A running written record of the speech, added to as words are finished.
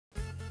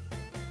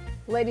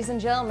Ladies and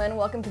gentlemen,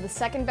 welcome to the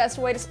second best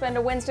way to spend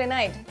a Wednesday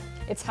night.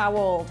 It's How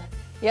Old.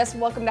 Yes,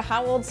 welcome to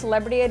How Old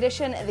Celebrity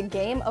Edition, the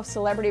game of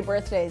celebrity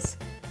birthdays.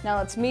 Now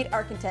let's meet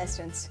our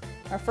contestants.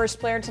 Our first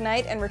player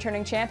tonight and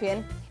returning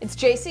champion, it's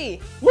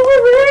JC.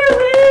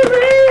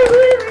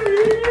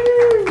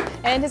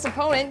 And his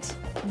opponent,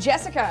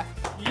 Jessica.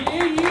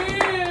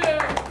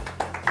 Yeah!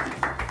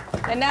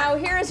 And now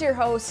here is your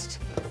host.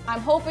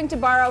 I'm hoping to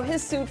borrow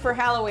his suit for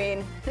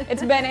Halloween.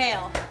 It's Ben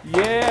Hale.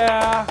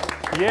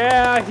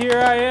 Yeah, here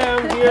I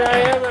am,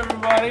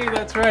 everybody.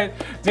 That's right.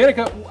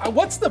 Danica,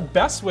 what's the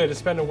best way to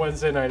spend a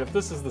Wednesday night if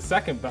this is the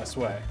second best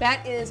way?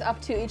 That is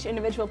up to each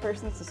individual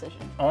person's decision.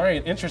 All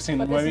right, interesting.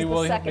 But Maybe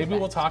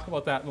we'll talk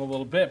about that in a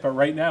little bit, but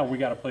right now we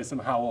got to play some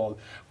How Old.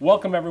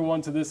 Welcome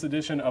everyone to this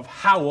edition of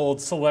How Old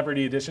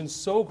Celebrity Edition.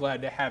 So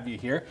glad to have you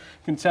here.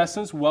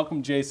 Contestants,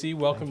 welcome JC,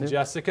 welcome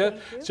Jessica.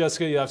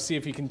 Jessica, you have to see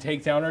if you can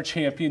take down our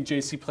champion.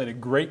 JC played a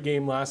great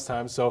game last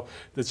time, so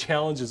the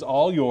challenge is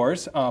all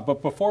yours.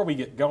 But before we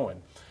get going,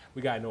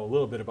 we got to know a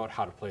little bit about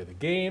how to play the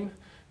game,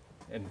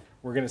 and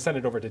we're going to send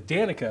it over to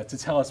Danica to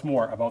tell us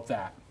more about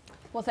that.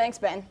 Well, thanks,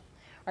 Ben.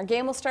 Our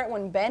game will start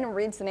when Ben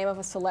reads the name of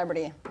a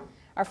celebrity.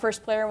 Our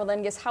first player will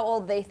then guess how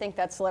old they think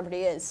that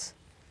celebrity is.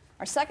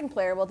 Our second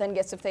player will then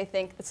guess if they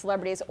think the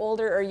celebrity is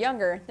older or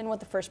younger than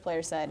what the first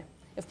player said.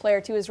 If player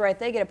 2 is right,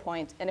 they get a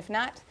point, and if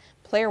not,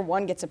 player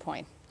 1 gets a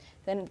point.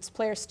 Then it's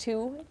players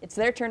 2, it's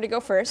their turn to go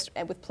first,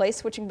 and with play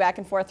switching back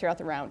and forth throughout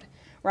the round.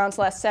 Rounds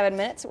last 7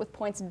 minutes, with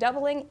points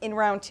doubling in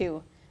round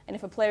 2. And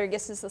if a player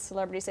guesses the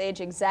celebrity's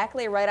age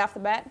exactly right off the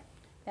bat,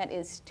 that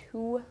is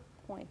 2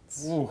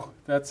 points. Ooh,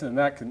 that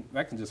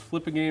can just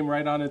flip a game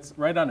right on its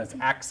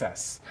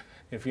axis,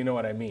 if you know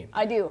what I mean.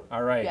 I do.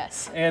 All right.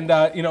 Yes. And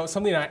you know,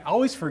 something I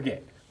always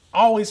forget.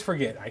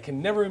 I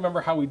can never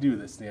remember how we do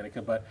this,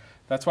 Danica, but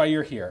that's why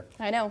you're here.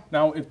 I know.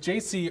 Now, if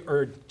JC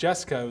or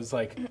Jessica was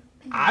like,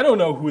 I don't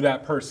know who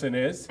that person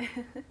is,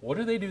 what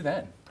do they do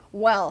then?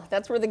 Well,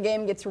 that's where the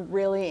game gets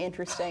really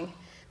interesting.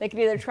 They can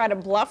either try to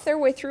bluff their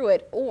way through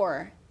it,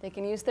 or they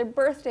can use their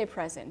birthday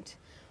present.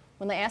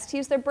 When they ask to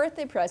use their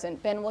birthday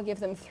present, Ben will give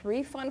them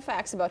 3 fun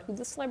facts about who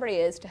the celebrity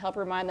is to help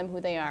remind them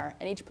who they are.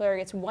 And each player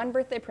gets 1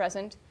 birthday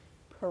present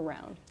per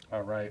round.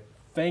 All right.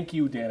 Thank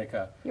you,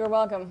 Danica. You're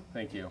welcome.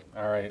 Thank you.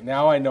 All right.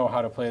 Now I know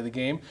how to play the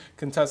game.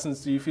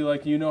 Contestants, do you feel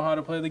like you know how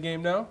to play the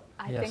game now?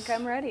 I think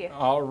I'm ready.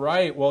 All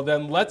right. Well,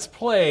 then let's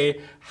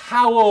play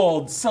How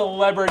Old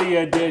Celebrity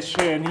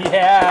Edition.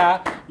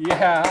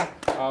 Yeah.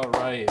 All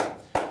right.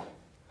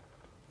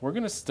 We're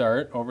going to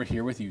start over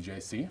here with you,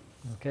 JC.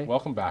 Okay.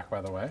 Welcome back,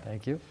 by the way.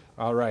 Thank you.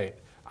 All right.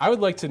 I would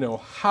like to know,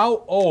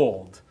 how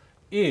old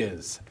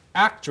is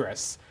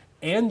actress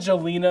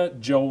Angelina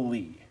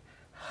Jolie?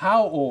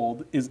 How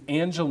old is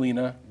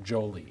Angelina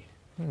Jolie?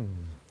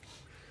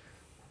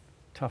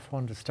 Tough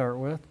one to start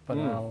with, but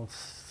I'll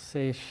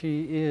say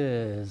she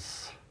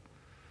is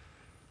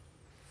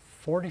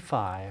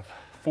 45.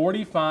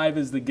 45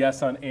 is the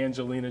guess on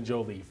Angelina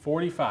Jolie.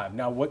 45.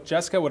 Now,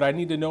 Jessica, what I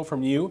need to know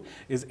from you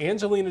is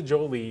Angelina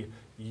Jolie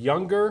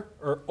younger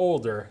or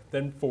older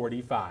than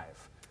 45?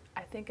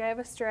 I think I have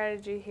a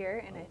strategy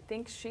here, and I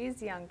think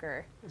she's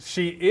younger.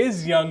 She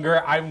is younger.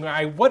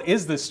 What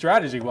is this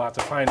strategy? We'll have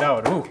to find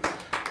out. Ooh.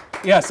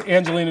 Yes,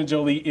 Angelina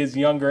Jolie is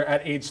younger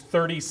at age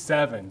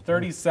 37.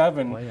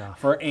 37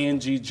 for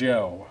Angie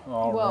Jo.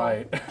 All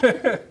right.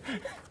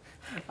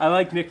 I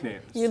like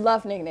nicknames. You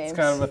love nicknames. It's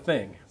kind of a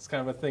thing. It's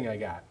kind of a thing I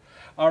got.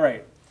 All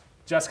right,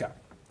 Jessica,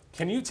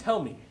 can you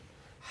tell me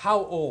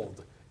how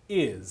old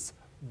is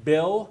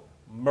Bill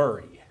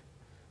Murray?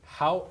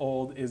 How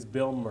old is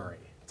Bill Murray?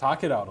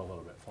 Talk it out a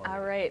little bit for me. All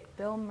right,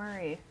 Bill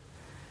Murray.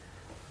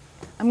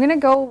 I'm going to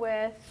go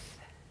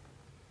with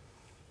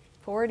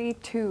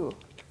 42.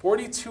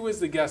 42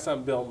 is the guess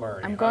on Bill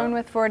Murray. I'm going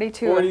with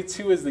 42.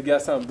 42 is the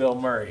guess on Bill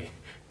Murray.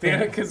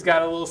 Danica's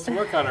got a little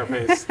smirk on her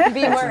face.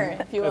 Beamer,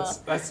 if you will.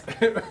 That's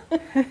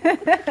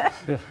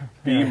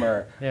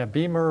Beamer. Yeah,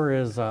 Beamer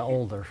is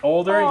older.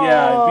 Older? Oh.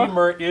 Yeah,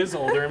 Beamer is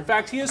older. In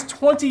fact, he is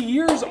 20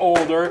 years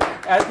older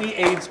at the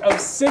age of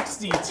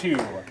 62.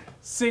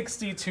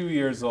 62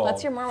 years old.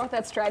 Let's hear more about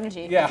that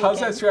strategy. Yeah, how's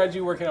that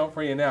strategy working out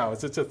for you now?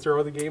 Is it to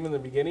throw the game in the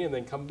beginning and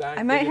then come back?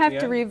 I might have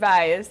to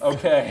revise.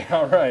 Okay,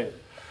 all right.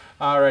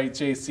 All right,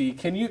 JC,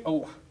 can you,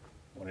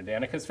 one of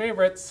Danica's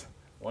favorites.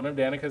 One of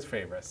Danica's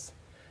favorites.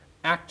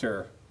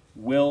 Actor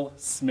Will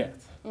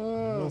Smith.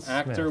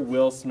 Actor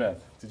Will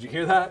Smith. Did you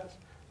hear that?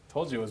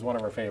 Told you it was one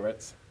of her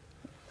favorites.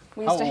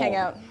 We used to hang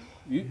out.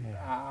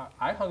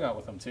 I hung out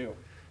with him too.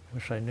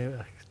 Wish I knew.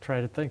 I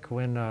try to think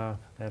when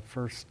that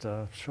first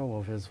show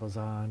of his was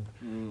on.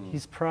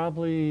 He's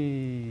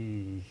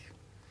probably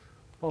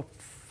about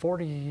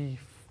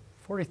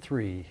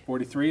 43.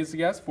 43 is the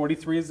guess?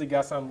 43 is the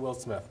guess on Will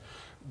Smith.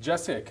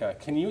 Jessica,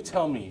 can you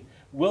tell me,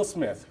 Will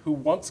Smith, who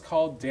once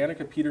called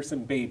Danica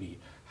Peterson baby,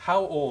 how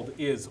old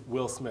is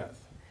Will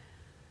Smith?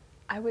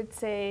 I would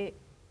say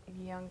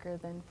younger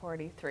than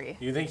 43.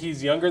 You think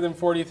he's younger than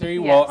 43?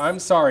 Yes. Well, I'm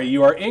sorry.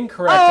 You are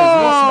incorrect,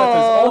 as Will Smith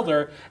is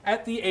older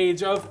at the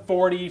age of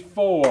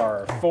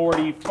 44.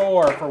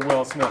 44 for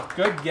Will Smith.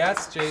 Good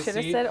guess, JC. Should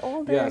have said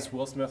older. Yes,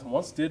 Will Smith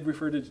once did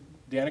refer to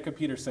Danica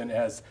Peterson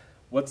as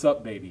 "What's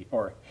up, baby?"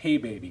 or "Hey,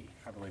 baby,"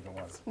 I believe it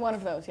was. One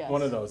of those, yes.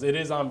 One of those. It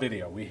is on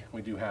video. We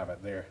do have it.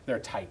 They're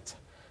tight.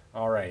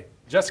 All right.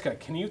 Jessica,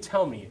 can you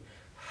tell me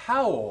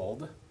how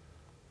old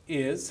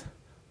is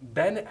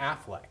Ben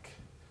Affleck?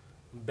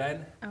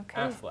 Ben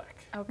Okay. Affleck.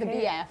 The Okay.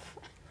 BF.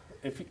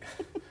 If you,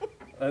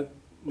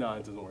 no, it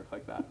doesn't work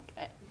like that.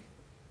 Okay.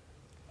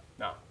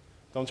 No.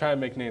 Don't try to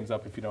make names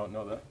up if you don't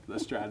know the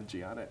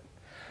strategy on it.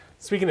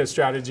 Speaking of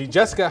strategy,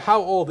 Jessica,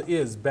 how old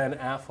is Ben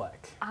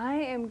Affleck? I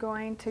am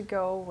going to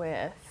go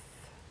with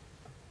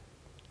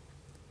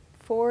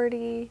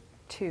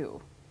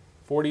 42.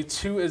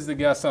 42 is the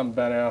guess on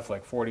Ben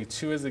Affleck.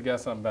 42 is the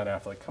guess on Ben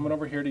Affleck. Coming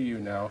over here to you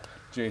now,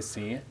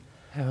 JC.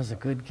 That was a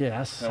good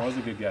guess. That was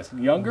a good guess.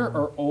 Younger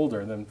or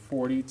older than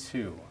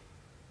 42? I'm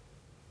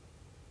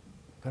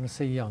going to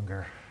say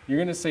younger. You're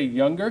going to say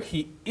younger.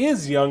 He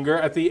is younger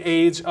at the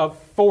age of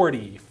 40.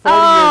 40 years old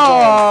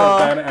for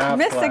Ben Affleck.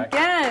 Miss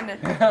again.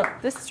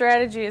 This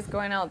strategy is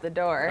going out the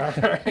door.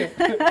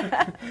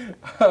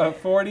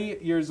 40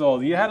 years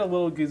old. You had a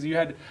little, because you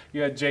had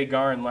Jay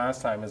Garn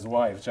last time, his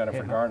wife, Jennifer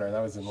Yeah. Garner.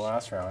 That was in the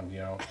last round, you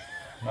know.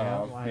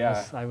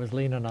 Yeah, I was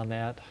leaning on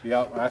that.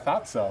 Yeah, I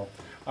thought so.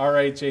 All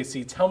right,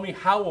 JC, tell me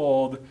how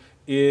old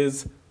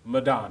is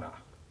Madonna?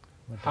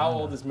 How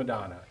old is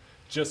Madonna?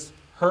 Just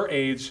her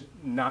age,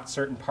 not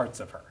certain parts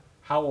of her.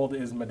 How old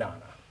is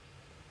Madonna?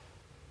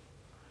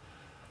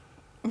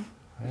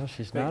 Well,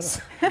 she's not.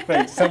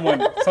 Thanks.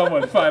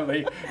 Someone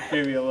finally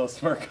gave you a little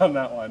smirk on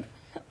that one.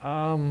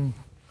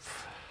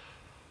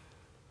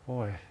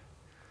 Boy,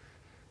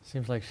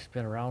 seems like she's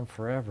been around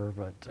forever,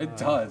 but. It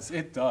does.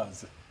 It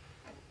does.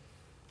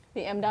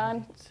 The M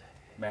Don?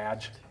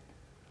 Madge.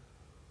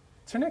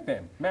 It's her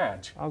nickname,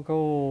 Madge. I'll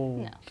go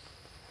No.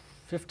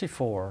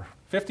 54.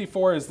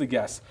 54 is the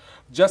guess.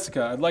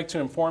 Jessica, I'd like to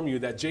inform you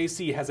that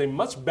JC has a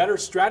much better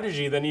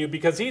strategy than you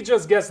because he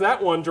just guessed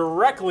that one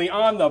directly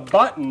on the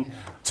button.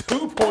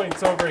 2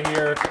 points over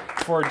here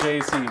for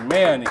JC.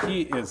 Man,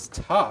 he is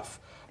tough.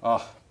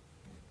 Oh,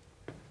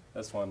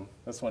 this one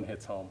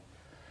hits home.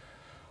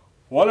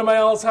 One of my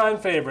all-time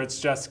favorites,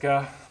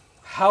 Jessica.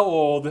 How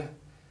old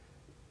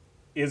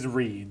is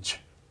Regis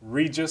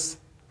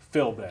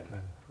Philbin?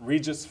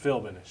 Regis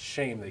Philbin.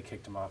 Shame they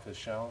kicked him off his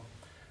show.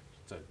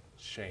 It's a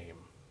shame.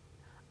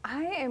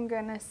 I am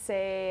going to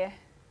say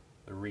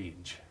The Reg.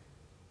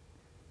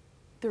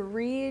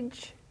 the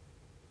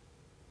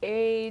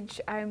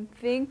age I'm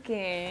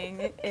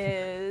thinking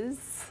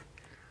is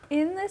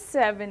in the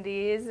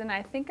 70s, and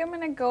I think I'm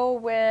going to go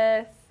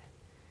with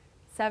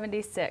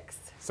 76.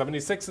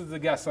 76 is the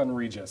guess on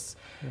Regis.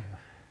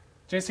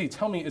 JC,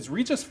 tell me, is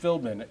Regis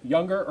Philbin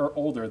younger or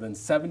older than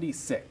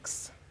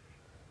 76?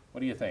 What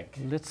do you think?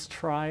 Let's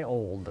try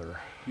older.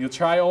 You'll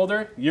try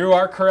older? You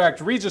are correct.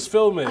 Regis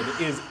Philbin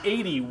is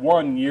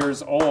 81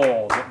 years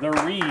old. The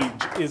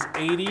Reg is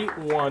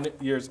 81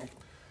 years old.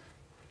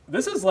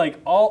 This is like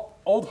all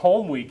old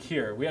home week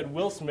here. We had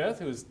Will Smith,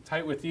 who was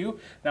tight with you.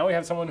 Now we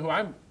have someone who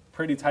I'm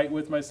pretty tight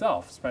with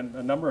myself. Spent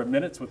a number of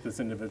minutes with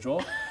this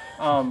individual.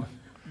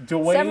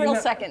 Several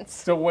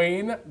seconds.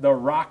 Dwayne "The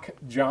Rock"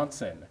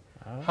 Johnson.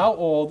 How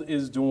old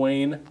is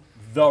Dwayne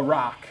 "The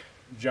Rock"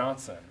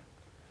 Johnson?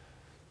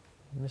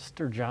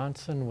 Mr.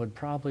 Johnson would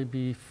probably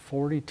be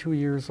 42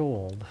 years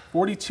old.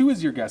 42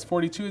 is your guess.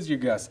 42 is your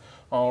guess.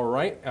 All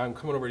right, I'm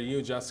coming over to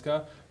you,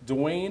 Jessica.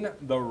 Dwayne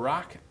 "The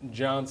Rock"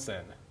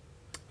 Johnson.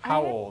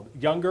 How old?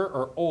 Younger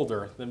or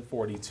older than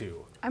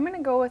 42? I'm going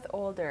to go with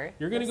older.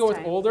 You're going to this go with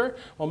time. older?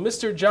 Well,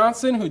 Mr.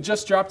 Johnson, who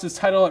just dropped his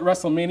title at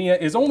WrestleMania,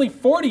 is only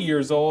 40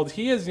 years old.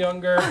 He is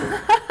younger.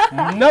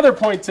 Another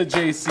point to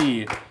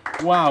JC.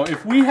 Wow,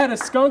 if we had a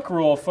skunk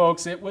rule,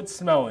 folks, it would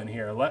smell in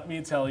here. Let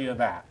me tell you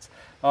that.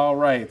 All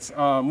right,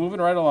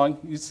 moving right along.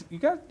 You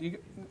got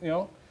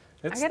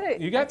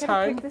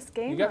time. pick this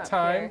game You got up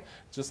time, here.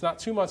 just not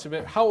too much of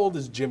it. How old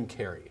is Jim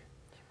Carrey?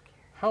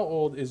 How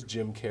old is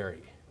Jim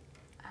Carrey?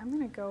 I'm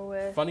going to go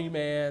with Funny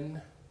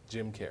man,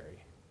 Jim Carrey.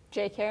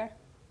 J-Care?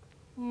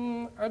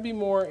 I'd be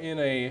more in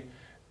a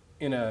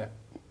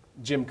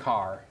gym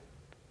car,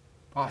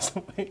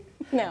 possibly.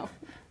 No.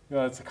 You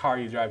know, it's a car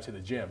you drive to the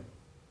gym.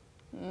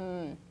 See?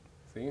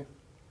 I'm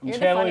You're the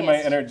channeling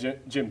my funniest. inner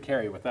Jim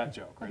Carrey with that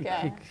joke. Right?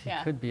 Okay. He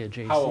Yeah. could be a How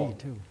JC old?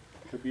 too.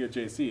 Could be a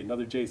JC,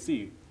 another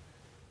JC.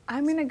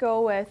 I'm going to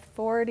go with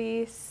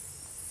 45.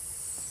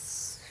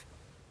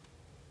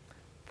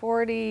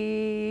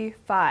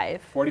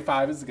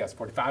 45 is the guess.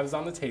 45 is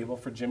on the table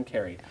for Jim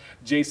Carrey.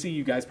 JC,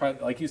 you guys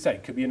probably, like you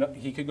said, could be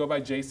he could go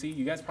by JC.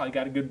 You guys probably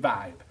got a good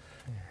vibe.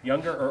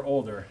 Younger or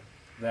older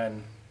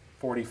than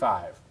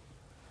 45?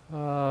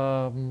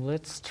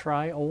 Let's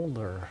try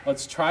older.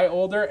 Let's try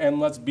older,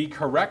 and let's be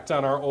correct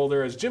on our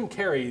older, as Jim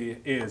Carrey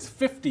is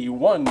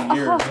 51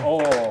 years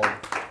old.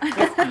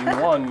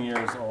 51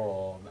 years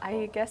old.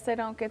 I guess I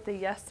don't get the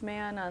yes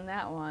man on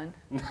that one.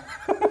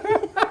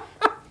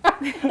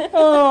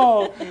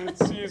 Oh,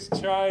 she's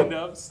trying to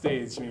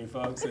upstage me,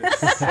 folks.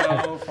 It's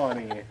so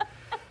funny.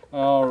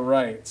 All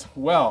right.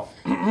 Well,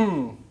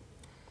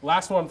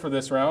 last one for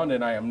this round,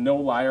 and I am no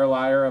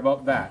liar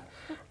about that.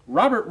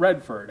 Robert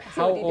Redford.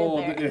 How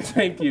old is,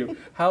 thank you.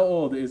 How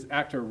old is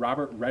actor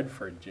Robert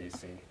Redford,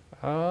 JC?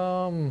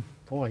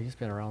 Boy, he's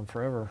been around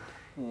forever.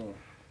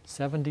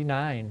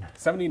 79.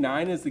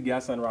 79 is the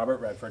guess on Robert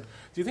Redford.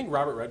 Do you think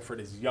Robert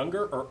Redford is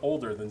younger or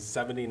older than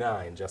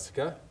 79,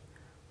 Jessica?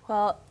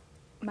 Well,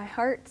 my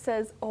heart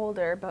says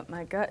older, but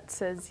my gut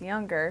says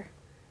younger.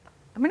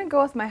 I'm going to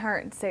go with my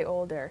heart and say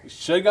older. You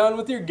should have gone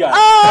with your gut.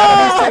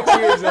 Oh! 76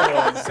 years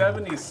old.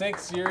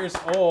 76 years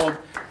old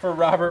for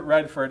Robert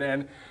Redford.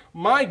 And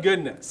my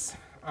goodness,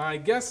 I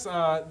guess,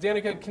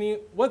 Danica, can you,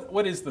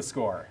 what is the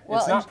score? Well,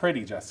 it's not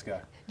pretty,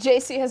 Jessica.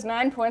 JC has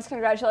 9 points.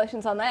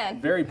 Congratulations on that.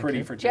 Very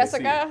pretty for JC.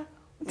 Jessica,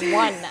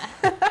 1.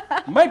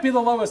 Might be the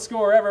lowest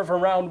score ever for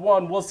round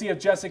 1. We'll see if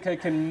Jessica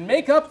can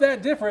make up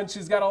that difference.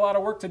 She's got a lot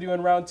of work to do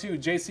in round 2.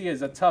 JC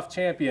is a tough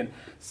champion.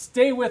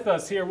 Stay with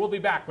us here. We'll be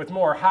back with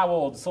more How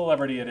Old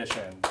Celebrity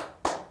Edition.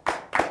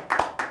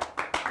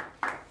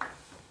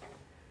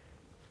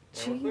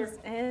 Cheese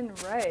and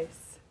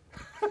rice.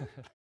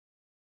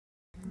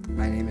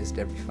 My name is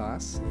Debbie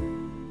Foss.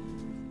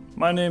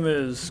 My name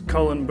is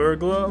Cullen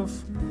Berglove.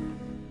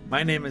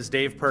 My name is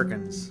Dave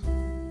Perkins.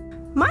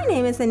 My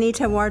name is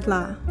Anita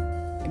Wardlaw.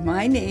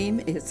 My name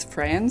is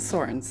Fran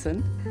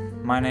Sorensen.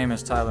 My name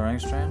is Tyler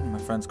Engstrand. My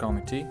friends call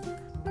me T.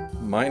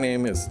 My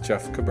name is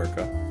Jeff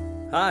Kaburka.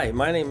 Hi,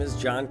 my name is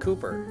John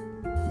Cooper.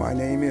 My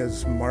name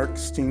is Mark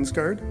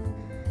Steensgaard.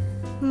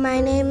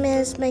 My name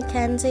is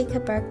Mackenzie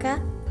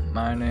Kaburka.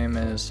 My name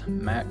is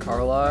Matt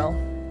Carlisle.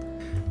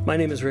 My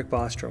name is Rick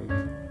Bostrom.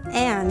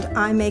 And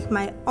I make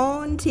my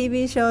own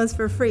TV shows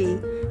for free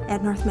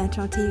at North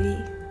Metro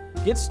TV.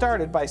 Get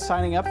started by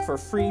signing up for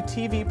free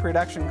TV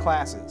production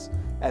classes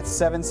at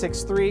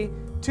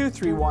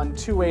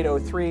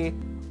 763-231-2803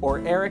 or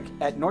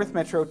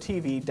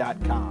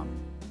eric@northmetrotv.com.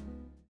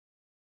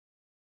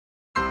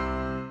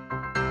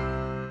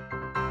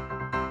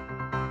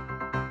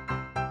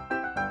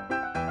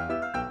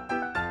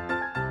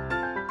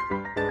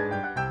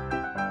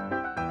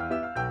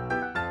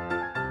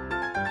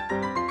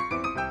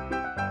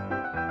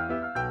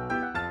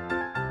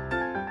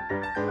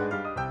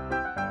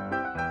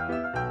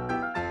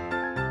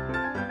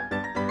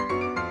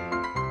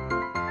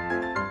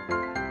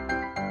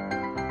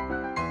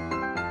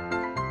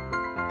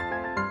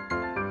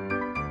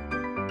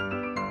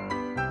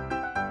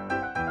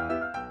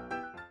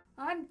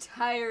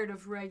 Tired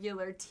of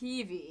regular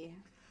TV.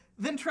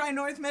 Then try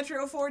North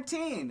Metro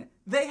 14.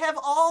 They have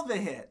all the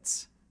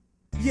hits.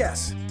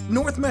 Yes,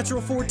 North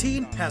Metro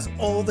 14 has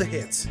all the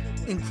hits,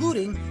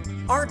 including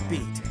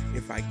Heartbeat,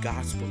 If I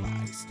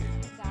Gospelized It,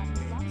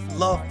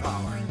 Love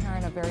Power. Bring her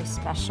in a very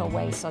special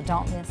way, so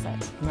don't miss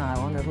it. No, I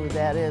wonder who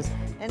that is.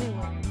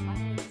 Anyway.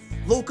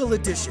 Local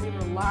Edition. You were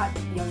a lot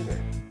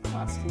younger.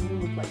 Austin, you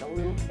look like a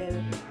little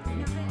kid.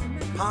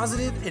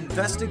 Positive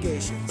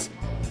Investigations.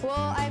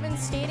 Well, I've been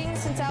skating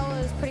since I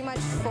was pretty much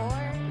 4.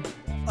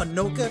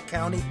 Anoka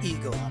County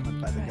Eagle.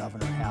 By the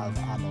governor have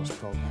on those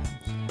programs.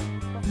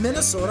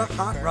 Minnesota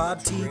Hot Rod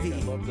TV. I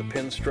love the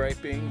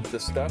pinstriping, the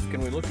stuff. Can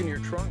we look in your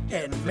trunk?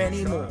 And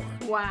many more.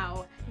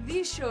 Wow,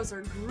 these shows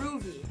are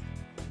groovy.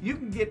 You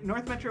can get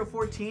North Metro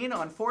 14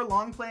 on 4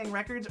 long-playing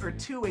records or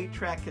 2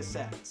 8-track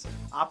cassettes.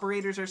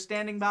 Operators are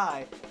standing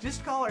by.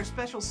 Just call our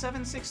special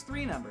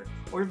 763 number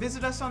or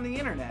visit us on the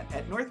internet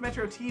at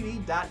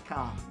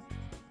northmetrotv.com.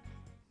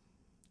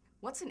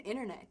 What's an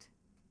internet?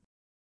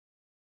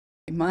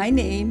 My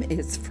name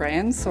is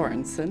Fran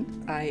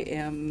Sorensen. I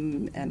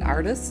am an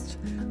artist.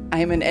 I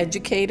am an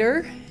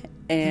educator,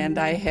 and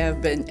I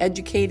have been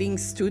educating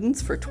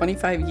students for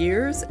 25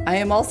 years. I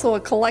am also a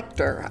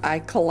collector. I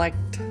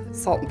collect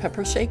salt and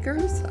pepper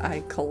shakers.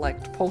 I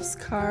collect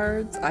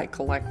postcards. I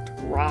collect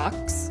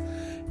rocks.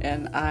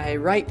 And I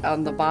write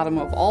on the bottom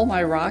of all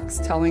my rocks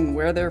telling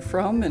where they're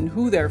from and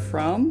who they're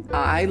from.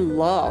 I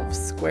love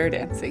square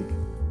dancing.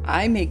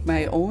 I make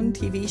my own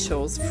TV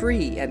shows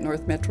free at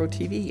North Metro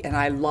TV, and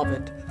I love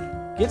it.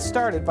 Get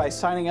started by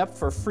signing up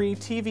for free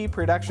TV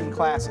production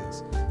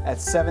classes at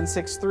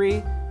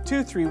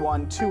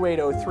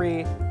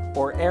 763-231-2803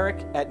 or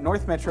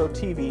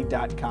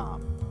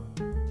eric@northmetrotv.com.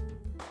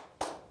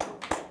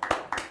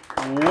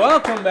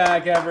 Welcome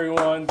back,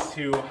 everyone,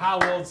 to How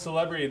Old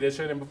Celebrity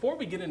Edition. And before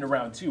we get into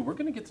round 2, we're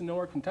going to get to know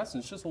our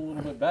contestants just a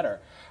little bit better.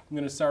 I'm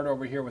going to start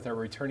over here with our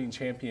returning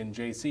champion,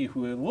 JC,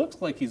 who it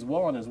looks like he's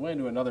well on his way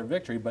to another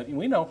victory, but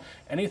we know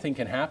anything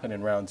can happen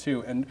in round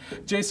 2. And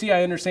JC,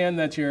 I understand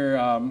that you're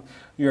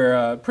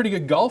a pretty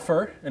good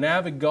golfer, an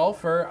avid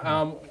golfer.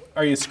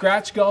 Are you a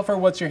scratch golfer?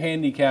 What's your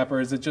handicap, or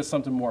is it just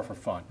something more for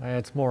fun?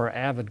 It's more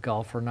avid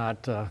golfer,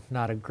 not a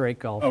great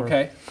golfer.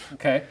 Okay,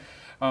 okay.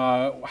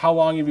 How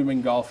long have you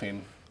been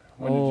golfing?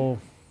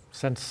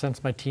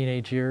 Since my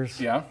teenage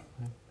years. Yeah.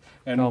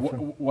 And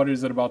what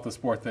is it about the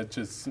sport that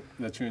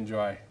you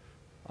enjoy?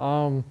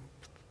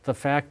 The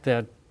fact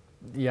that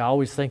you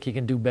always think you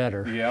can do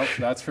better. Yeah,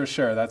 that's for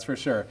sure. That's for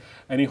sure.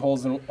 Any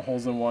holes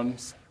in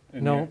ones?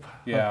 Nope.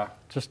 Yeah.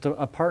 Just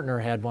a partner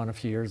had one a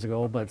few years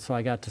ago, but so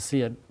I got to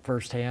see it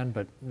firsthand,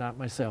 but not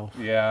myself.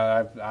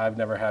 Yeah, I've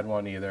never had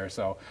one either.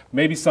 So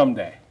maybe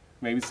someday.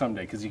 Maybe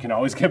someday, because you can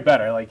always get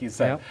better, like you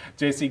said.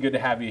 Yep. JC, good to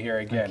have you here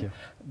again.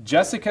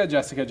 Thank you.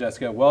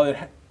 Jessica. Well,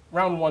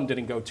 round one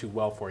didn't go too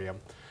well for you,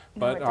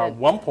 but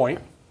 1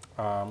 point.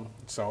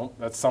 So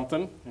that's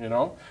something, you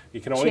know. You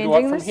can only go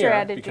up from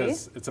here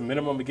because it's a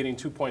minimum of getting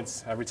 2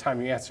 points every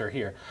time you answer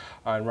here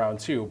in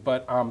round two.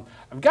 But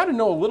I've got to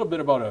know a little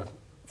bit about a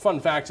fun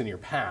fact in your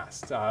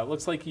past. It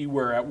looks like you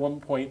were at one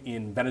point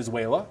in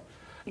Venezuela.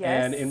 Yes.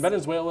 And in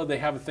Venezuela, they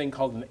have a thing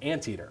called an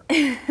anteater.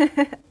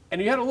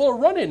 And you had a little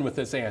run-in with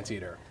this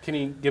anteater. Can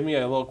you give me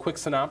a little quick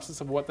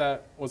synopsis of what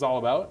that was all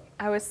about?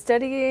 I was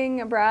studying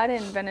abroad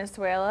in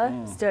Venezuela,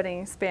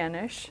 studying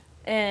Spanish,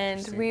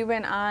 and we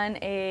went on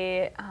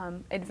a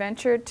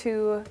adventure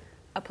to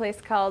a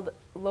place called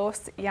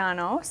Los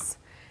Llanos,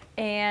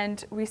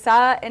 and we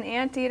saw an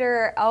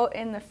anteater out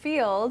in the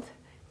field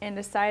and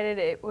decided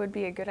it would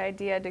be a good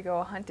idea to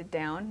go hunt it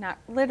down. Not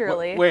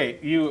literally.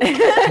 Wait, you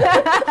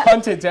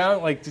hunted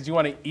down? Like, did you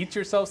want to eat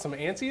yourself some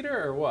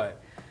anteater or what?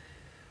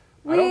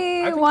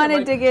 We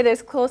wanted to get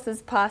as close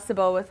as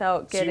possible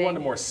without getting... So you wanted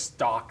to more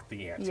stalk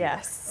the anteater?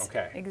 Yes.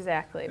 Okay.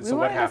 Exactly. And we so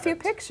wanted what a few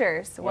happened?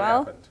 pictures. What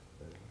happened?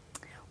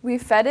 We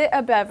fed it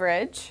a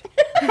beverage.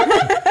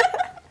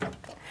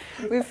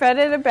 We fed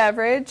it a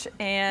beverage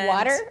and...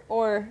 Water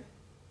or...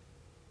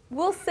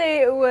 We'll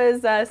say it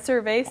was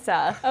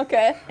cerveza.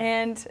 Okay.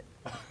 And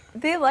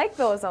they like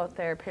those out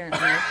there, apparently.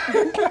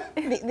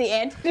 the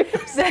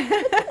anteaters.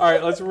 All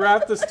right, let's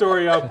wrap the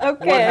story up.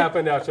 Okay. What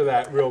happened after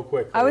that real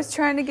quick? I was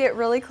trying to get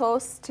really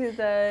close to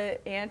the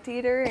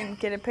anteater and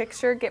get a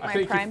picture, get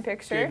my prime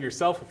picture. Gave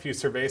yourself a few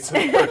cervezas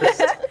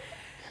first.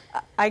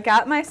 I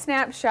got my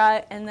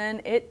snapshot, and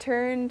then it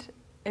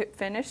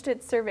finished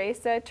its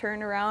cerveza,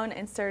 turned around,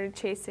 and started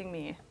chasing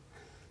me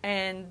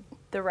and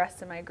the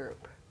rest of my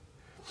group.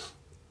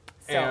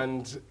 So,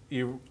 and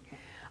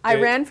I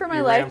ran for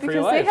my life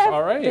because they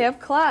have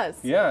claws.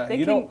 Yeah,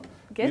 they can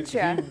get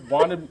you. You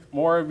wanted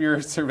more of your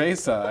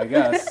cerveza, I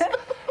guess.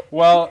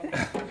 Well,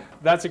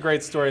 that's a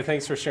great story.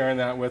 Thanks for sharing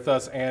that with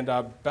us, and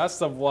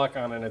best of luck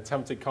on an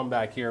attempted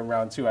comeback here in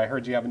round two. I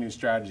heard you have a new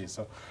strategy,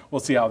 so we'll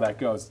see how that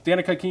goes.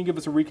 Danica, can you give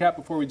us a recap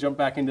before we jump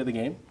back into the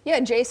game? Yeah,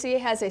 JC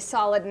has a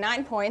solid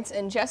 9 points,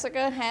 and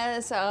Jessica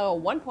has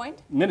 1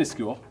 point.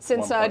 Minuscule.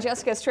 Since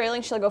Jessica's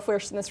trailing, she'll go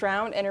first in this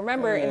round. And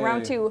remember, in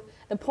round two,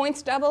 the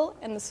points double,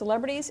 and the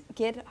celebrities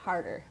get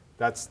harder.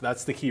 That's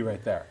the key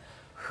right there.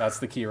 That's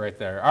the key right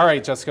there. All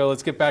right, Jessica,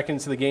 let's get back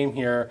into the game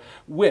here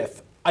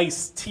with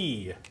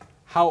Ice-T.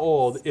 How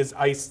old is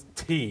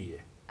Ice-T?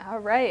 All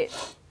right.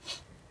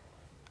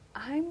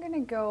 I'm going to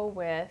go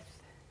with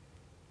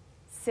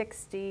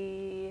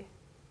 61.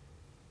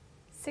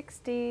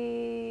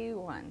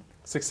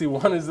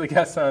 61 is the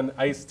guess on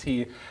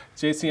Ice-T.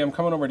 JC, I'm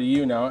coming over to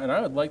you now, and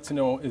I would like to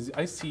know, is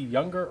Ice-T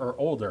younger or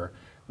older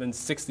than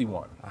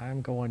 61?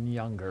 I'm going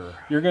younger.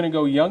 You're going to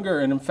go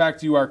younger, and in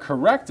fact, you are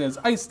correct, as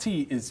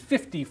Ice-T is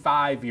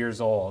 55 years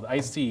old.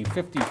 Ice-T,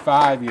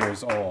 55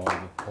 years old.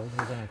 Older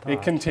than I thought.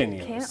 It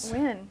continues. Can't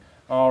win.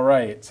 All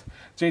right.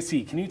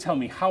 JC, can you tell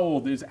me how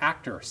old is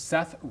actor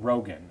Seth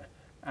Rogen?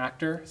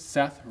 Actor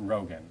Seth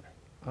Rogen.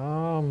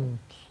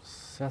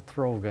 Seth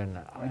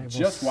Rogen. I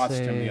just watched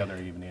him the other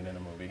evening in a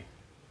movie.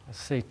 I'll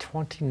say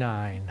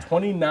 29.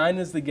 29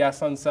 is the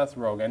guess on Seth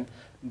Rogen.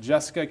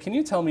 Jessica, can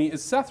you tell me,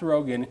 is Seth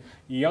Rogen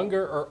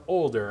younger or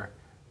older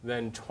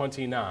than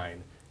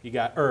 29? You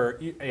got,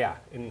 yeah,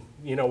 and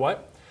you know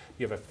what?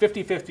 You have a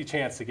 50-50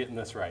 chance of getting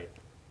this right.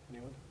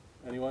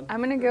 Anyone? I'm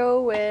going to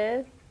go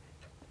with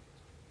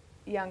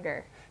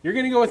younger. You're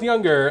going to go with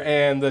younger,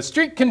 and the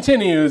streak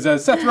continues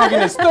as Seth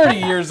Rogen is 30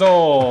 years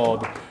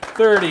old.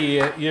 30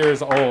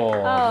 years old.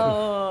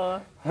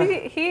 Oh,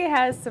 he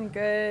has some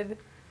good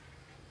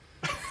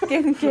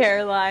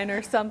skincare line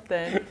or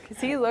something,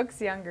 because he looks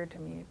younger to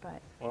me.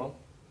 But well,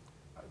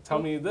 tell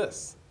me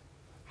this: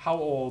 how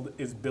old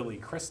is Billy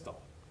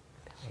Crystal?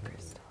 Billy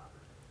Crystal.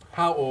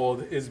 How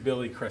old is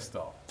Billy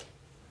Crystal?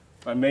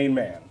 My main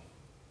man.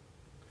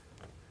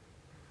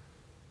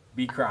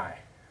 Be cry.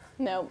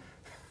 No.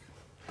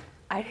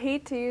 I'd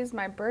hate to use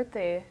my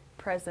birthday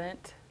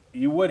present.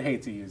 You would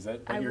hate to use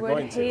it, but you're going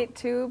to. I would hate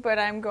to, but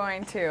I'm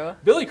going to.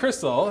 Billy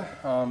Crystal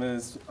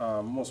is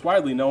most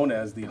widely known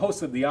as the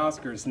host of the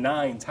Oscars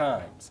 9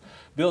 times.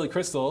 Billy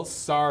Crystal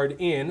starred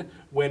in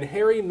When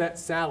Harry Met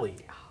Sally.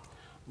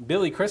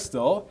 Billy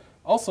Crystal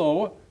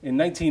also, in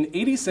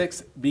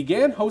 1986,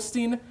 began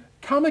hosting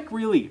Comic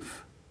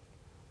Relief.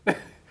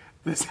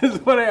 This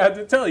is what I had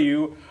to tell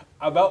you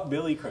about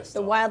Billy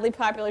Crystal. The wildly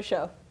popular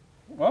show.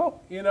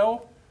 Well, you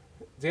know,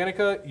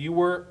 Danica, you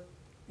were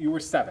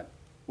 7.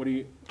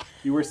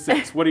 You were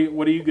 6. What are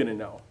you gonna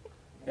know?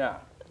 Yeah,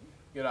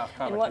 get off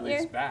Comic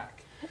Relief's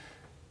back.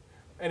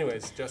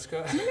 Anyways,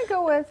 Jessica. I'm gonna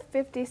go with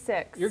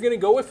 56. You're gonna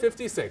go with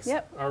 56.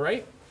 Yep. All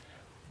right.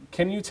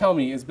 Can you tell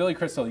me, is Billy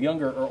Crystal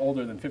younger or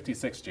older than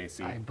 56,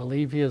 JC? I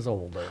believe he is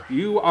older.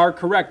 You are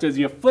correct. As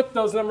you flip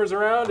those numbers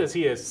around, as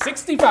he is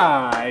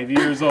 65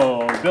 years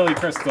old. Billy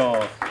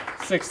Crystal,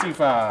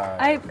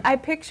 65. I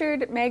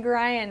pictured Meg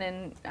Ryan,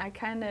 and I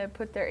kind of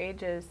put their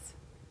ages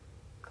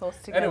close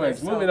together.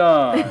 Anyways, moving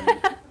on.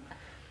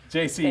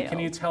 JC, can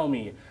you tell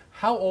me,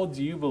 how old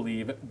do you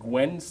believe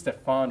Gwen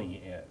Stefani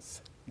is?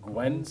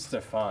 Gwen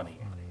Stefani.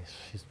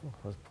 She's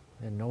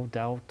no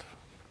doubt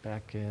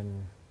back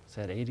in, is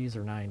that 80s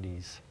or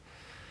 90s?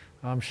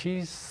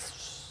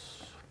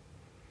 She's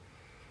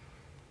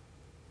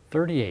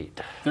 38.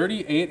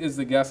 38 is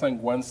the guess on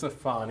Gwen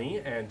Stefani.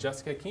 And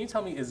Jessica, can you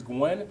tell me, is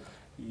Gwen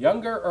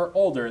younger or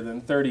older than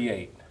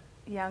 38?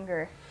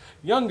 Younger.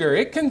 Younger.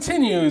 It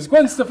continues.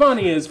 Gwen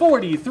Stefani is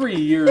 43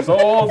 years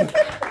old.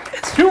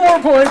 2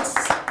 more points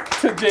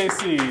to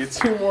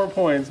JC. 2 more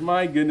points.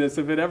 My goodness,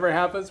 if it ever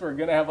happens, we're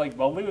going to have like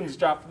balloons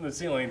drop from the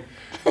ceiling.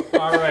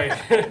 All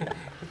right.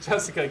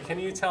 Jessica, can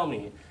you tell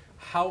me,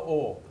 how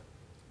old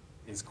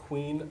is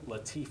Queen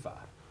Latifah?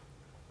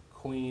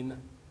 Queen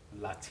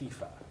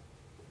Latifah.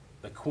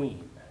 The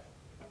Queen.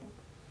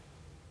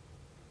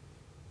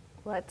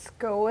 Let's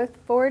go with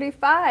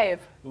 45.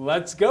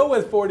 Let's go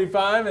with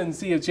 45 and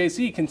see if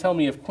JC can tell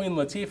me if Queen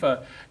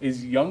Latifah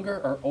is younger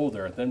or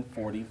older than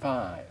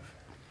 45.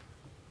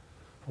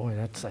 Boy,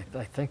 that's, I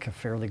think, a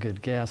fairly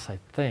good guess, I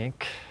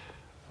think.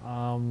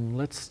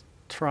 Let's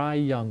try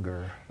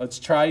younger. Let's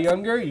try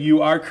younger.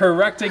 You are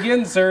correct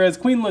again, sir, as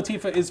Queen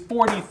Latifah is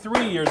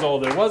 43 years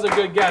old. It was a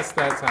good guess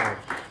that time.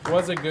 It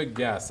was a good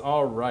guess.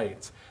 All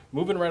right.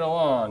 Moving right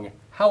along.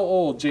 How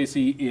old,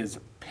 JC, is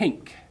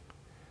Pink?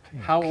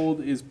 How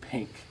old is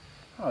Pink?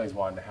 I always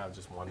wanted to have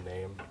just one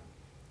name.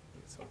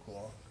 It's so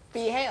cool.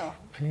 Behave.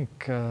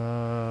 Pink,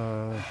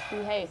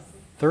 Behave.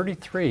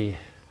 33.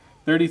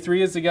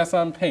 33 is the guess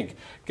on Pink.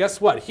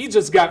 Guess what? He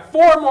just got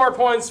 4 more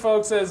points,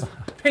 folks, as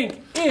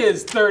Pink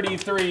is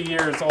 33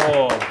 years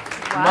old.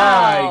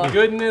 Wow. My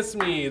goodness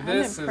me.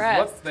 This is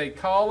impressed. what they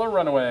call a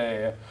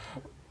runaway.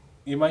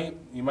 You might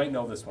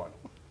know this one.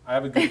 I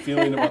have a good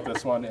feeling about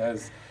this one,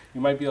 as you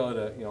might be able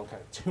to, kind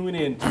of tune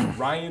in to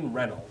Ryan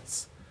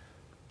Reynolds.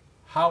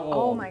 How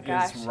old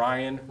is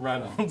Ryan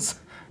Reynolds?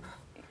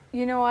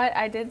 You know what?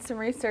 I did some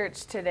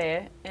research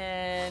today,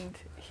 and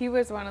he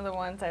was one of the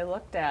ones I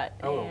looked at.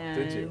 Oh,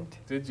 did you?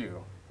 Did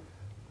you?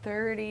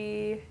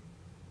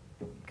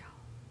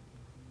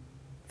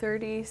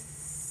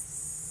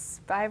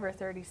 35 or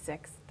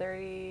 36.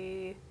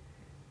 30.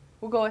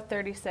 We'll go with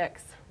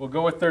 36. We'll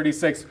go with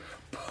 36.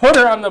 Put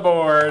her on the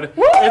board.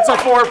 Woo! It's a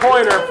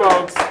 4-pointer,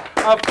 folks.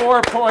 A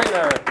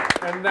 4-pointer.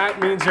 And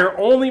that means you're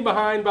only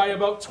behind by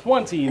about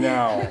 20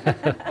 now.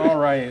 All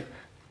right.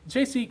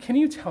 JC, can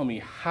you tell me,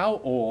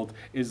 how old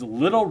is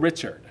Little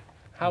Richard?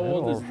 How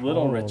old is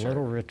Little Richard?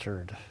 Little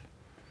Richard.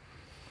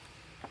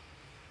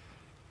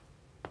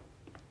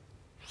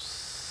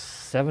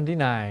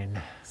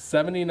 79.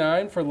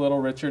 79 for Little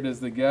Richard is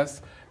the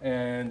guess.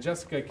 And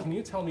Jessica, can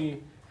you tell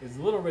me, is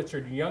Little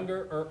Richard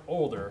younger or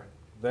older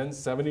than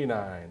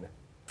 79?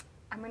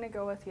 I'm going to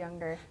go with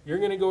younger. You're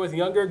going to go with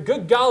younger?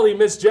 Good golly,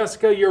 Miss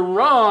Jessica, you're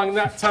wrong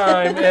that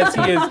time, as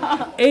he is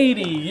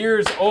 80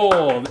 years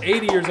old.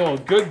 80 years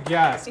old. Good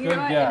guess. Good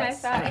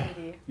guess. And I thought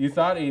 80. You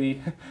thought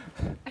 80.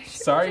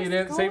 Sorry you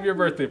didn't save your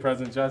birthday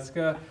present,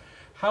 Jessica.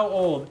 How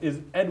old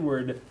is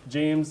Edward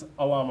James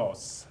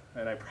Olmos?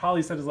 And I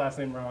probably said his last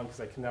name wrong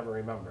because I can never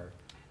remember.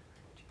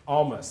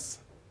 Olmos.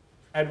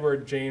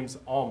 Edward James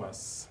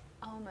Olmos.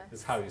 Olmos.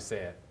 Is how you say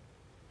it.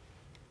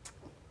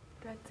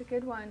 That's a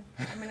good one.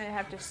 I'm going to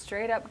have to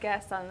straight up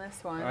guess on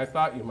this one. I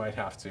thought you might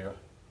have to.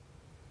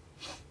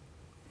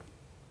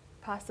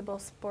 Possible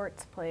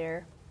sports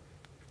player.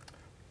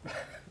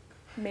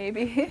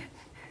 Maybe.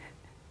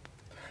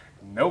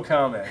 No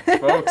comment,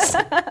 folks.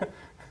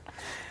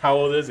 How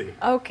old is he?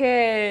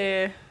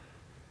 Okay.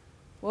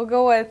 We'll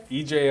go with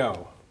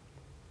EJO.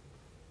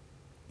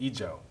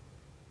 EJO.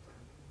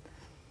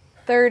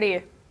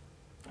 30.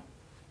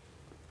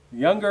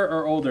 Younger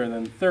or older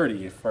than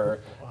 30 for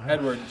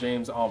Edward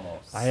James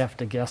Olmos? I have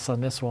to guess on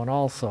this one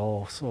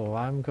also, so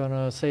I'm going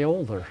to say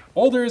older.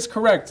 Older is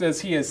correct,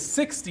 as he is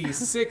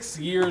 66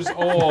 years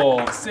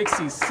old.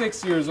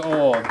 66 years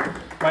old.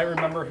 Might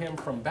remember him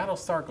from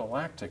Battlestar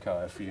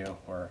Galactica if you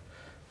were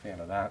a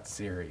fan of that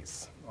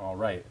series. All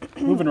right,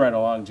 moving right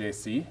along,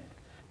 JC.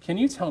 Can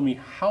you tell me,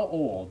 how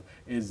old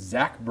is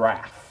Zach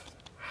Braff?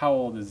 How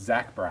old is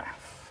Zach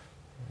Braff?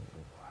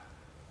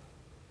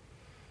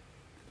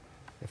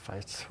 If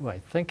it's who I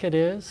think it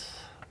is,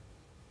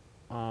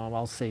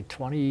 I'll say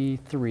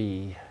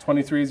 23.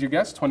 23 is your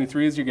guess?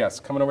 23 is your guess.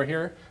 Coming over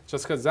here,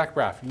 Jessica, Zach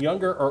Braff,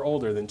 younger or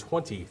older than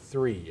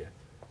 23?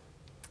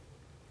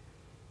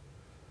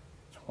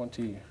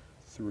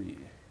 23.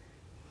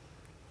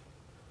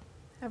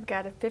 I've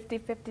got a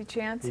 50-50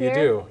 chance You here.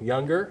 do.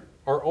 Younger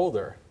or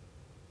older?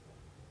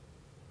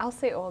 I'll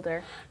say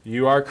older.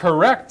 You are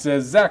correct,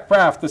 as Zach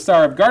Braff, the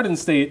star of Garden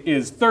State,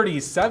 is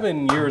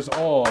 37 years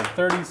old.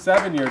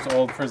 37 years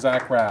old for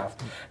Zach Braff.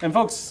 And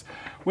folks,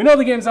 we know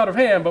the game's out of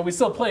hand, but we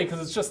still play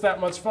because it's just that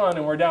much fun,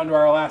 and we're down to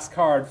our last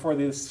card for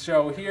this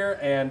show here.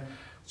 And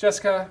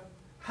Jessica,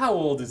 how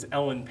old is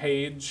Ellen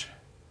Page?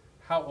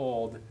 How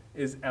old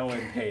is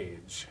Ellen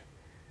Page?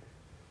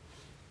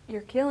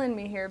 You're killing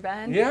me here,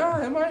 Ben.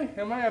 Yeah, am I?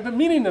 I've been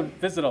meaning to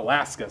visit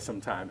Alaska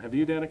sometime. Have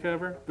you, Danica,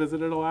 ever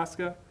visited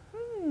Alaska?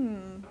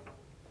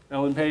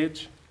 Ellen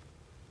Page?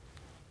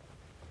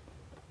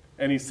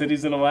 Any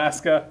cities in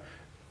Alaska?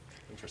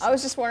 I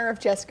was just wondering if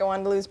Jessica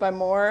wanted to lose by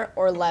more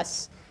or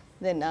less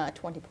than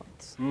 20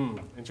 points.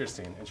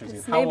 Interesting.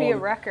 It's maybe a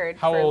record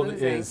How for old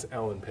losing. is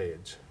Ellen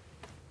Page?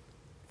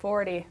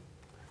 40.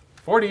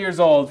 40 years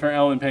old for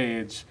Ellen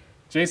Page.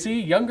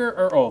 JC, younger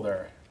or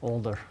older?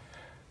 Older.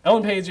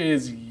 Ellen Page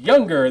is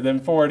younger than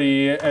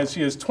 40, as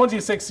she is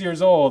 26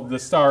 years old, the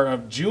star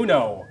of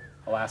Juno.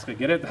 Alaska,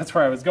 get it? That's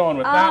where I was going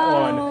with that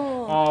one.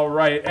 All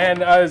right,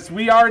 and as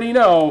we already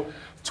know,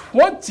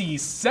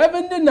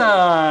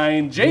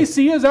 27-9.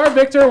 JC is our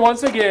victor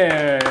once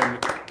again.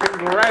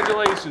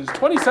 Congratulations.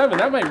 27,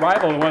 that might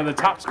rival one of the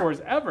top scores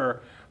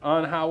ever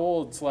on How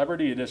Old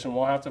Celebrity Edition.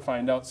 We'll have to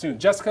find out soon.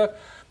 Jessica,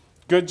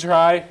 good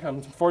try.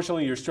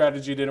 Unfortunately, your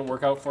strategy didn't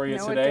work out for you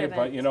today,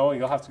 but you know,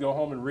 you'll have to go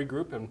home and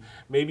regroup, and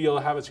maybe you'll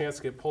have a chance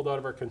to get pulled out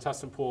of our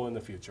contestant pool in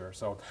the future.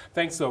 So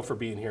thanks, though, for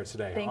being here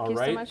today. Thank you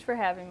so much for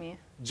having me.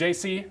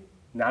 JC,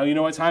 now you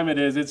know what time it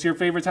is. It's your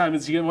favorite time.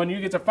 It's when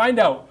you get to find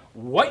out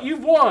what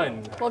you've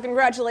won. Well,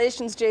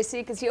 congratulations, JC,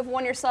 because you have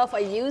won yourself a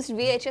used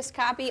VHS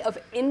copy of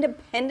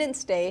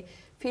Independence Day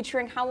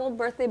featuring How Old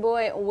birthday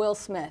boy Will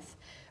Smith.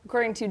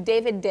 According to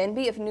David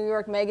Denby of New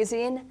York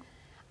Magazine,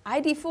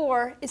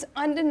 ID4 is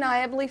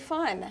undeniably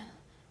fun.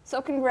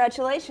 So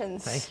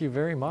congratulations. Thank you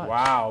very much.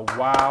 Wow.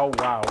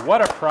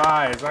 What a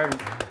prize.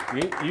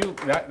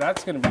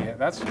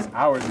 That's just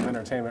hours of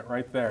entertainment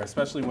right there,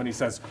 especially when he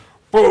says,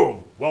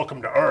 boom,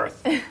 welcome to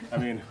Earth. I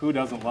mean, who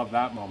doesn't love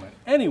that moment?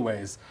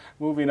 Anyways,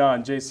 moving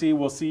on. JC,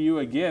 we'll see you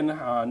again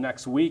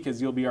next week as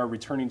you'll be our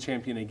returning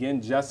champion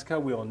again. Jessica,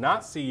 we will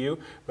not see you.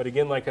 But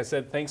again, like I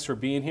said, thanks for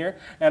being here.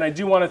 And I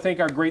do want to thank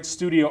our great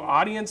studio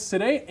audience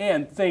today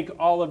and thank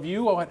all of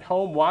you at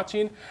home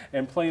watching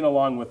and playing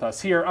along with us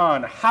here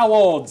on How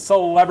Old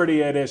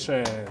Celebrity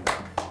Edition.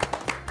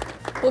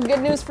 Well,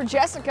 good news for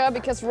Jessica,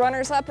 because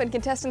runners-up and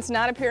contestants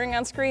not appearing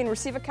on screen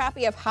receive a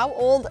copy of How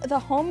Old the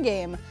Home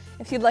Game.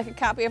 If you'd like a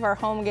copy of our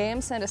home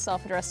game, send a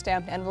self-addressed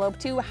stamped envelope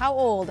to How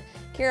Old,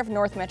 care of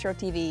North Metro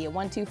TV,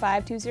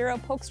 12520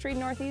 Polk Street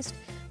Northeast,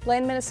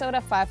 Blaine,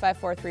 Minnesota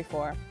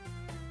 55434.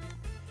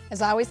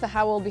 As always, the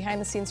How Old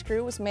behind-the-scenes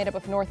crew was made up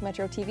of North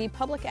Metro TV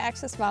public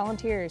access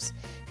volunteers.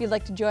 If you'd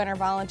like to join our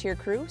volunteer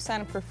crew,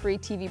 sign up for free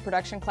TV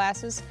production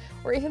classes,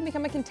 or even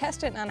become a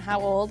contestant on How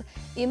Old,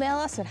 email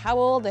us at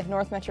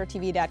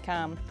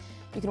howold@northmetrotv.com.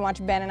 You can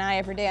watch Ben and I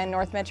every day on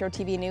North Metro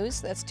TV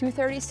News. That's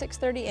 2:30,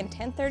 6:30, and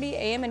 10:30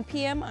 a.m. and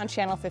p.m. on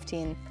Channel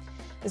 15.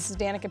 This is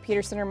Danica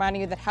Peterson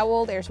reminding you that How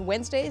Old airs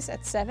Wednesdays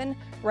at 7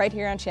 right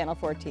here on Channel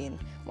 14.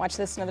 Watch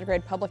this and other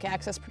great public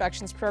access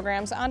productions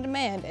programs on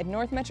demand at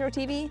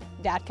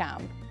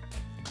northmetrotv.com.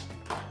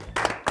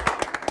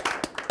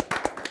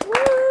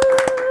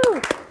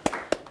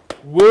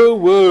 Woo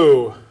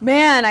woo.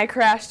 Man, I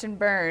crashed and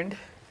burned.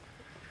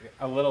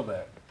 A little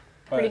bit.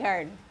 Pretty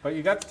hard. But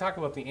you got to talk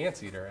about the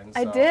anteater. And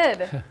so. I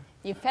did.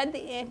 You fed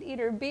the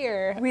anteater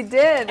beer. We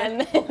did.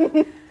 And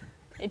then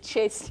it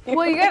chased you.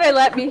 Well, you gotta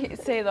let me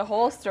say the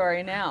whole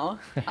story now.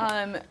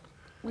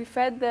 We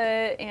fed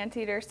the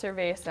anteater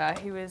cerveza.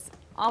 He was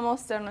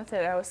almost done with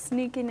it. I was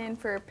sneaking in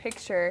for a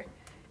picture,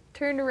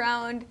 turned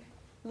around,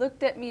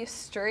 looked at me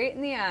straight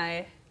in the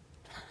eye,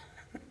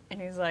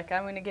 and he's like,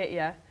 I'm gonna get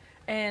you.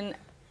 And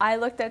I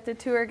looked at the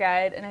tour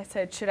guide and I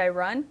said, should I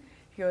run?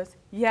 He goes,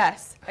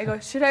 yes. I go,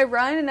 should I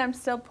run? And I'm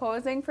still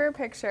posing for a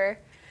picture.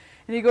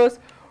 And he goes,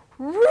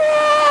 run!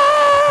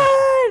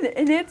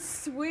 And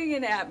it's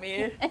swinging at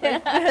me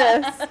like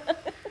this.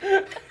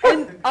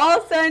 And all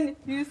of a sudden,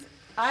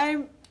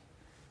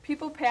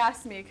 people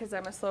pass me because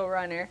I'm a slow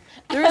runner.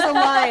 There's a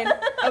line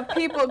of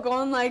people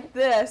going like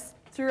this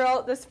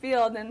throughout this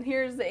field, and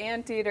here's the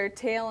anteater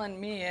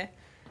tailing me.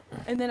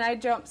 And then I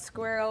jump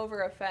square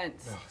over a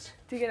fence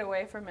to get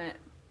away from it.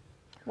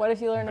 What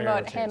if you learn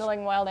about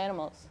handling wild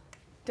animals?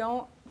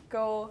 Don't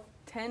go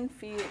 10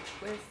 feet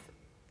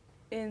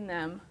within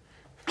them.